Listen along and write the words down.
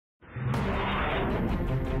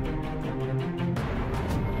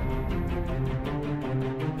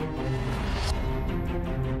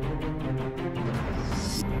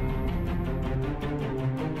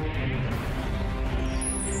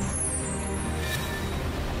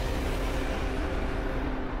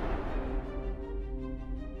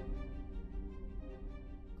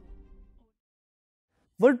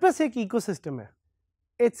WordPress एक ecosystem है.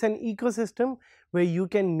 It's an ecosystem where you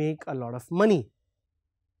can make a lot of money.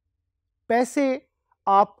 पैसे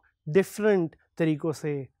आप different तरीकों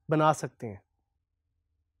से बना सकते हैं,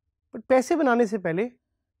 बट पैसे बनाने से पहले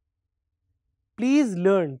please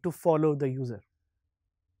learn to follow the user.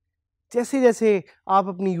 जैसे जैसे आप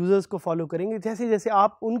अपनी यूजर्स को फॉलो करेंगे, जैसे जैसे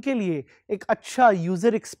आप उनके लिए एक अच्छा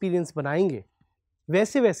यूजर एक्सपीरियंस बनाएंगे,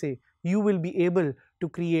 वैसे वैसे you will be able to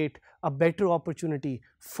create a better opportunity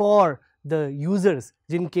for the users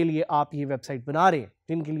जिनके लिए आप ये वेबसाइट बना रहे हैं,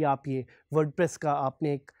 जिनके लिए आप ये वर्डप्रेस का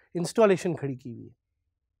आपने एक इंस्टॉलेशन खड़ी की हुई है.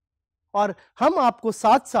 और हम आपको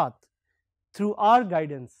साथ साथ through our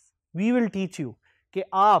guidance we will teach you कि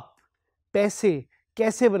आप पैसे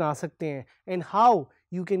कैसे बना सकते हैं and how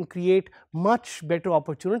you can create much better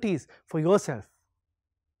opportunities for yourself.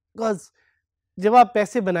 Because जब आप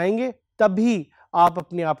पैसे बनाएंगे तभी आप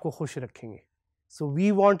अपने आप को खुश रखेंगे. So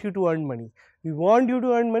we want you to earn money. We want you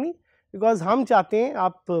to earn money because हम चाहते हैं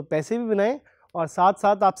आप पैसे भी बनाएं और साथ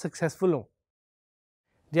साथ आप सक्सेसफुल हों.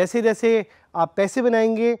 जैसे जैसे आप पैसे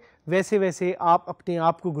बनाएंगे वैसे वैसे आप अपने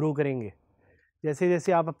आप को ग्रो करेंगे. जैसे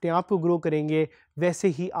जैसे आप अपने आप को ग्रो करेंगे वैसे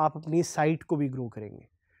ही आप अपनी साइट को भी ग्रो करेंगे.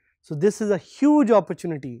 So this is a huge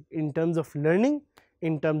opportunity in terms of learning,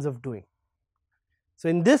 in terms of doing. So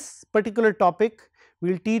in this particular topic,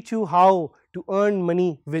 we'll teach you how to earn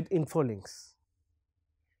money with InfoLinks.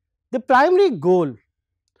 The primary goal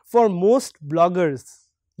for most bloggers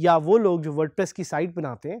या वो लोग जो WordPress की site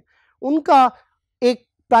बनाते हैं, उनका एक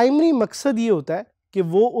primary मकसद ये होता है कि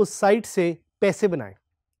वो उस साइट से पैसे बनाएं,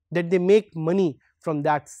 that they make money from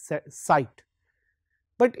that site.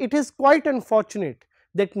 But it is quite unfortunate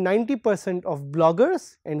that 90% of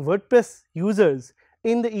bloggers and WordPress users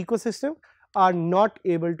in the ecosystem are not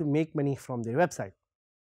able to make money from their website.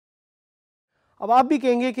 अब आप भी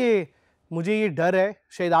कहेंगे कि मुझे ये डर है,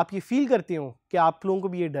 शायद आप ये फील करते हो कि आप लोगों को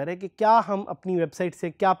भी ये डर है कि क्या हम अपनी वेबसाइट से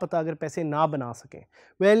क्या पता अगर पैसे ना बना सकें.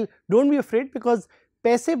 Well, don't be afraid because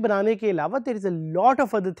पैसे बनाने के अलावा there is a lot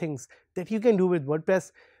of other things that you can do with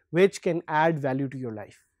WordPress which can add value to your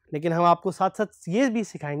life. लेकिन हम आपको साथ साथ ये भी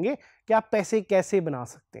सिखाएंगे कि आप पैसे कैसे बना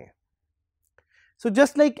सकते हैं. So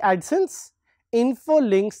just like AdSense,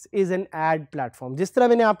 InfoLinks is an ad platform. जिस तरह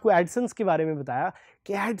मैंने आपको एडसेंस के बारे में बताया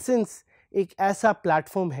कि एडसेंस एक ऐसा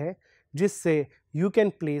प्लेटफॉर्म है जिससे यू कैन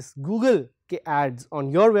प्लेस गूगल के ads on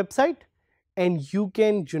your website and you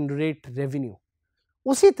can generate revenue.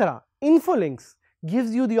 उसी तरह InfoLinks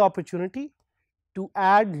gives you the opportunity to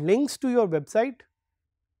add links to your website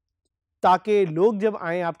ताकि लोग जब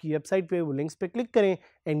आए आपकी वेबसाइट पे वो लिंक्स पे क्लिक करें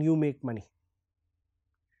and you make money.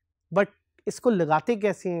 But इसको लगाते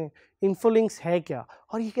कैसे हैं, InfoLinks है क्या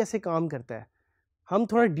और ये कैसे काम करता है, हम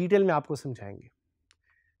थोड़ा डिटेल में आपको समझाएंगे.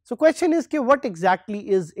 सो क्वेश्चन इज कि what exactly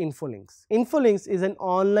is InfoLinks. InfoLinks is an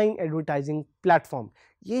online advertising platform.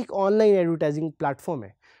 ये एक ऑनलाइन एडवर्टाइजिंग प्लेटफॉर्म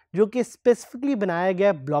है जो कि स्पेसिफिकली बनाया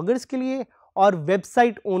गया ब्लॉगर्स के लिए और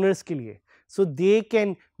वेबसाइट ओनर्स के लिए, so they can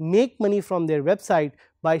make money from their website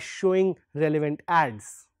by showing relevant ads.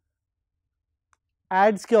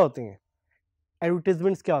 Ads क्या होते हैं?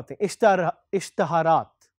 Advertisements क्या होते हैं?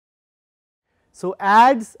 इश्तहारात. So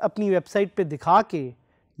ads अपनी वेबसाइट पे दिखा के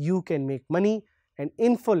you can make money and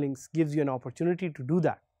InfoLinks gives you an opportunity to do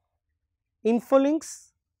that. InfoLinks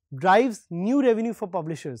drives new revenue for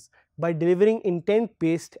publishers by delivering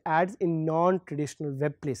intent-based ads in non-traditional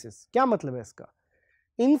web places. क्या मतलब है इसका?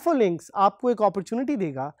 InfoLinks आपको एक अपॉर्चुनिटी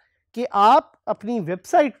देगा कि आप अपनी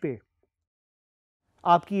वेबसाइट पे,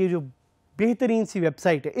 आपकी ये जो बेहतरीन सी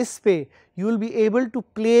वेबसाइट है, इस पे you will be able to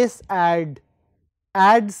place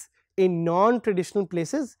ads in non traditional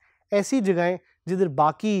places. ऐसी जगहें जिधर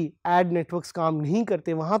बाकी एड नेटवर्क्स काम नहीं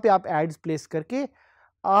करते, वहाँ पे आप एड्स प्लेस करके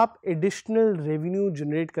आप एडिशनल रेवेन्यू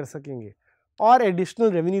जनरेट कर सकेंगे. और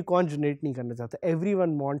एडिशनल रेवेन्यू कौन जनरेट नहीं करना चाहता?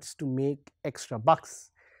 Everyone wants to make extra box.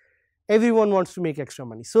 Everyone wants to make extra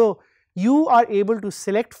money. So you are able to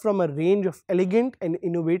select from a range of elegant and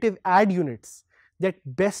innovative ad units that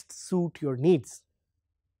best suit your needs.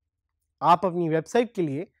 आप अपनी website के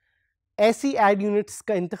लिए ऐसी ad units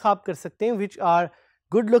का इंतखाब कर सकते हैं which are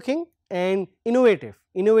good looking and innovative.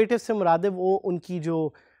 Innovative से मुराद है वो उनकी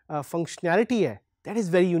जो functionality है, that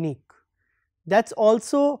is very unique. That's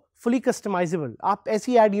also fully customizable. आप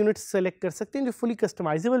ऐसी ad units select कर सकते हैं जो fully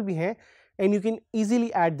customizable भी हैं and you can easily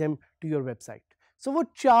add them to your website. So वो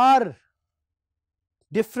 4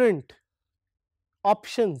 डिफरेंट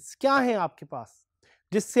ऑप्शंस क्या हैं आपके पास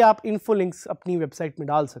जिससे आप इन्फोलिंक्स अपनी वेबसाइट में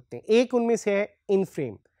डाल सकते हैं। एक उनमें से है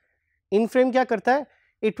इनफ्रेम। इनफ्रेम क्या करता है?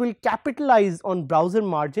 It will capitalise on browser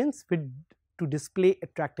margins with two display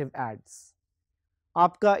attractive ads.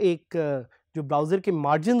 आपका एक जो ब्राउजर के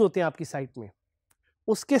मार्जिन होते हैं आपकी साइट में,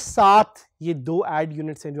 उसके साथ ये दो एड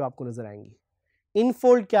यूनिट्स हैं जो आपको नजर आएंगी।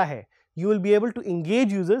 इनफोल्ड क्या है? You will be able to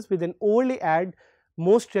engage users with N overlay add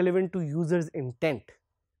most relevant to users intent.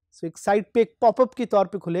 सो एक साइट पे एक पॉपअप के तौर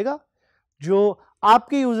पे खुलेगा जो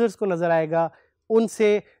आपके यूजर्स को नजर आएगा,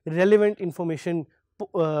 उनसे रेलेवेंट इंफॉर्मेशन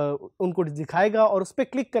उनको दिखाएगा और उस पर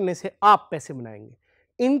क्लिक करने से आप पैसे बनाएंगे।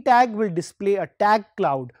 इन tag will display a tag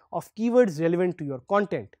cloud of keywords relevant to your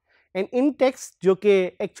content. And in text, जो कि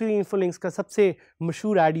एक्चुअली इन्फोलिंक्स का सबसे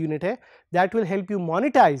मशहूर एड यूनिट है, that will help you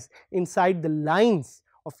monetise inside the lines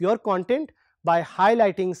of your content bye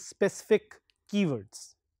highlighting specific keywords.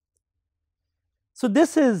 So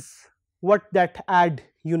this is what that ad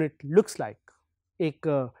unit looks like. एक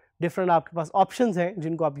different आपके पास options हैं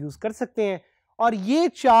जिनको आप यूज कर सकते हैं, और ये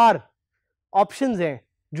 4 ऑप्शंस हैं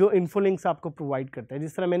जो इन्फोलिंक्स आपको प्रोवाइड करता है।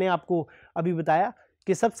 जिस तरह मैंने आपको अभी बताया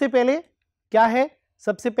कि सबसे पहले क्या है,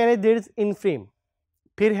 सबसे पहले देयर इज इन फ्रेम,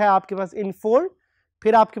 फिर है आपके पास इनफोल्ड,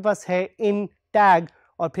 फिर आपके पास है इन टैग,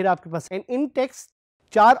 और फिर आपके पास इन टेक्स्ट।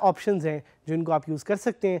 4 ऑप्शंस हैं जिनको आप यूज कर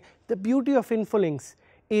सकते हैं। The beauty of इन्फोलिंक्स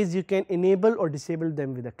is you can enable or disable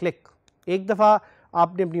them with a click. एक दफ़ा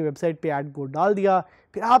आपने अपनी वेबसाइट पे ऐड कोड डाल दिया,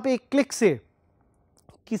 फिर आप एक क्लिक से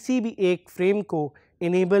किसी भी एक फ्रेम को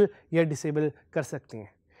इनेबल या डिसेबल कर सकते हैं।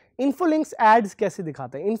 इन्फोलिंक्स एड्स कैसे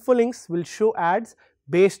दिखाता है? इन्फोलिंक्स will show ads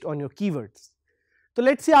based on your keywords. तो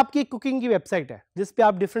लेट्स से आपकी एक कुकिंग की वेबसाइट है जिस पे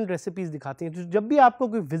आप डिफरेंट रेसिपीज दिखाते हैं। तो जब भी आपको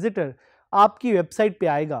कोई विजिटर आपकी वेबसाइट पे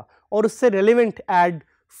आएगा और उससे रेलेवेंट एड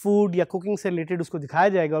फूड या कुकिंग से रिलेटेड उसको दिखाया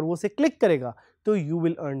जाएगा और वो उसे क्लिक करेगा, तो यू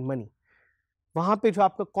विल अर्न मनी। वहां पे जो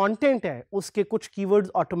आपका कंटेंट है उसके कुछ कीवर्ड्स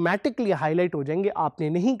ऑटोमेटिकली हाईलाइट हो जाएंगे, आपने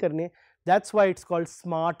नहीं करने। That's why it's called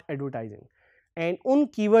smart advertising. And उन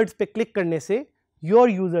कीवर्ड्स पे क्लिक करने से your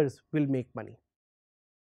users will make money.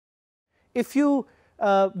 If you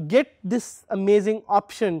get this amazing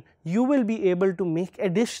option, you will be able to make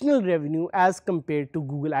additional revenue as compared to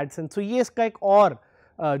Google AdSense. So ये इसका एक और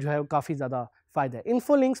जो है काफ़ी ज़्यादा फायदा है।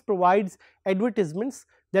 InfoLinks provides advertisements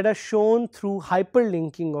that are shown through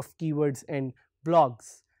hyperlinking of keywords and blogs.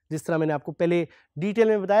 जिस तरह मैंने आपको पहले डिटेल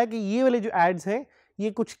में बताया कि ये वाले जो एड्स हैं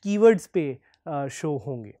ये कुछ कीवर्ड्स पे शो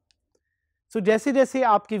होंगे। सो जैसे जैसे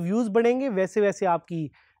आपके व्यूज़ बढ़ेंगे वैसे वैसे आपकी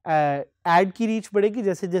एड की रीच बढ़ेगी,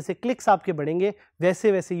 जैसे जैसे क्लिक्स आपके बढ़ेंगे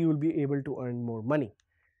वैसे वैसे you will be able to earn more money.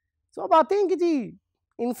 सो अब आते हैं कि जी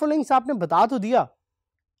इन्फोलिंक्स आपने बता तो दिया,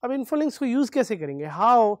 अब इन्फोलिंक्स को यूज़ कैसे करेंगे?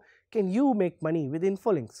 How can you make money with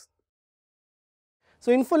इन्फोलिंक्स?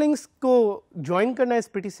 सो इन्फोलिंक्स को ज्वाइन करना इज़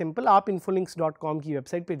प्रीटी सिंपल। आप infolinks.com की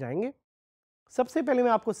वेबसाइट पे जाएंगे। सबसे पहले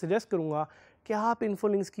मैं आपको सजेस्ट करूँगा कि आप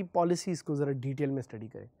इन्फोलिंक्स की पॉलिसीज़ को ज़रा डिटेल में स्टडी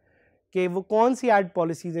करें कि वो कौन सी एड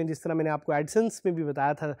पॉलिसीज़ हैं। जिस तरह मैंने आपको एडसेंस में भी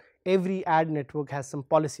बताया था, every add network has some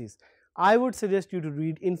policies. I would suggest you to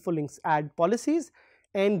read इन्फोलिंक्स add policies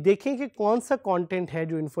and देखें कि कौन सा कंटेंट है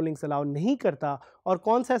जो इन्फोलिंक्स अलाउ नहीं करता और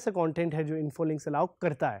कौन सा ऐसा कंटेंट है जो इन्फोलिंक्स अलाउ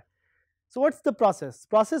करता है। So what's the process?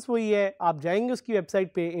 Process वही है, आप जाएंगे उसकी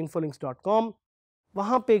वेबसाइट पे infolinks.com,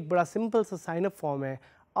 वहाँ पे एक बड़ा सिंपल सा साइनअप फॉर्म है।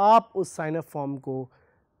 आप उस साइनअप फॉर्म को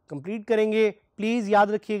कंप्लीट करेंगे। प्लीज़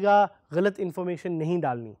याद रखिएगा गलत इन्फॉर्मेशन नहीं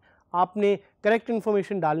डालनी, आपने करेक्ट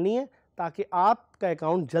इन्फॉर्मेशन डालनी है ताकि आपका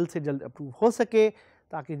अकाउंट जल्द से जल्द अप्रूव हो सके,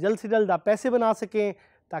 ताकि जल्द से जल्द आप पैसे बना सकें,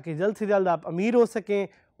 ताकि जल्द से जल्द आप अमीर हो सकें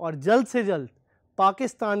और जल्द से जल्द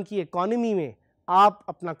पाकिस्तान की इकॉनमी में आप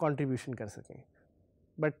अपना कंट्रीब्यूशन कर सकें।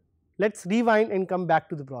 But let's rewind and come back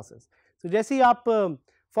to the process. तो जैसे ही आप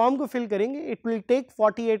फॉर्म को फिल करेंगे, it will take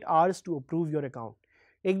 48 hours to approve your account.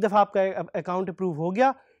 एक दफ़ा आपका अकाउंट अप्रूव हो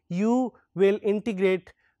गया, you will integrate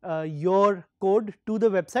your code to the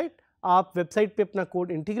website. आप वेबसाइट पे अपना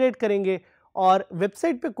कोड इंटीग्रेट करेंगे और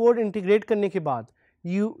वेबसाइट पे कोड इंटीग्रेट करने के बाद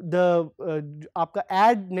आपका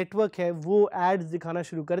एड नेटवर्क है वो एड्स दिखाना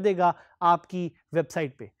शुरू कर देगा आपकी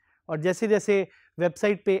वेबसाइट पे, और जैसे जैसे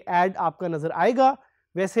वेबसाइट पे एड आपका नज़र आएगा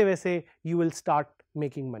वैसे वैसे you will start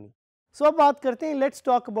making money. सो अब बात करते हैं, let's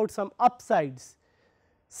talk about some upsides,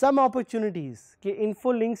 some opportunities कि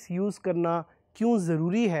इन्फोलिंक्स यूज़ करना क्यों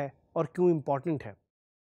ज़रूरी है और क्यों इम्पॉर्टेंट है।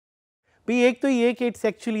 भाई एक तो ये कि it's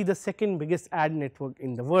actually the second biggest add network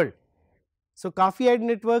in the world. सो काफ़ी एड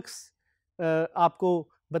नेटवर्क्स आपको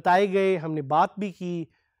बताए गए, हमने बात भी की।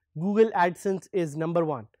 Google AdSense is number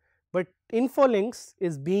 1, but इन्फोलिंक्स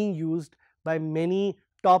is being used by many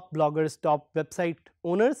top bloggers, top website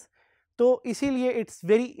owners. तो इसीलिए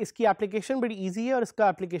इसकी एप्लीकेशन बड़ी इजी है और इसका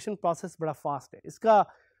एप्लीकेशन प्रोसेस बड़ा फास्ट है। इसका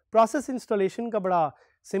प्रोसेस इंस्टॉलेशन का बड़ा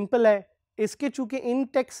सिंपल है, इसके चूंकि इन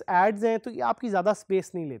टेक्स्ट एड्स हैं तो ये आपकी ज़्यादा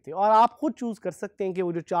स्पेस नहीं लेते और आप खुद चूज़ कर सकते हैं कि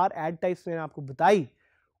वो जो 4 एड टाइप्स मैंने आपको बताई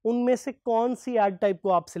उनमें से कौन सी एड टाइप को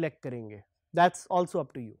आप सिलेक्ट करेंगे, that's also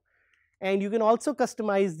up to you. And you can also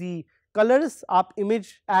customise the colours, आप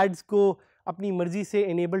इमेज एड्स को अपनी मर्जी से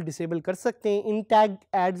इनेबल डिसेबल कर सकते हैं, इन टैग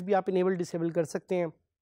एड्स भी आप इनेबल डिसेबल कर सकते हैं।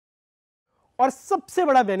 और सबसे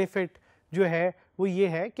बड़ा बेनिफिट जो है वो ये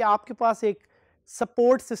है कि आपके पास एक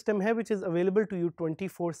सपोर्ट सिस्टम है which is available to you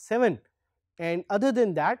 24/7 and other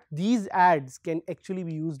than that these ads can actually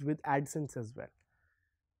be used with AdSense as well।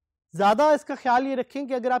 ज़्यादा इसका ख्याल ये रखें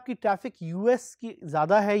कि अगर आपकी ट्रैफिक यूएस की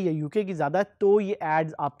ज़्यादा है या यूके की ज़्यादा है तो ये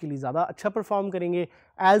एड्स आपके लिए ज़्यादा अच्छा परफॉर्म करेंगे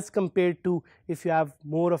as compare to if you have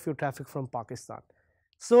more of your traffic from Pakistan.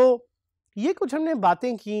 सो ये कुछ हमने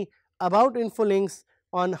बातें की about इन्फोलिंक्स,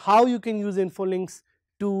 on how you can use इन्फोलिंक्स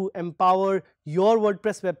to empower your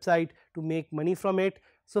WordPress website to make money from it.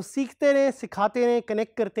 सो सीखते रहें, सिखाते रहें,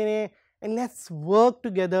 कनेक्ट करते रहें, and let's work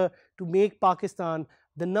together to make Pakistan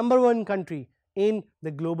the #1 country in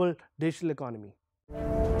the global digital economy.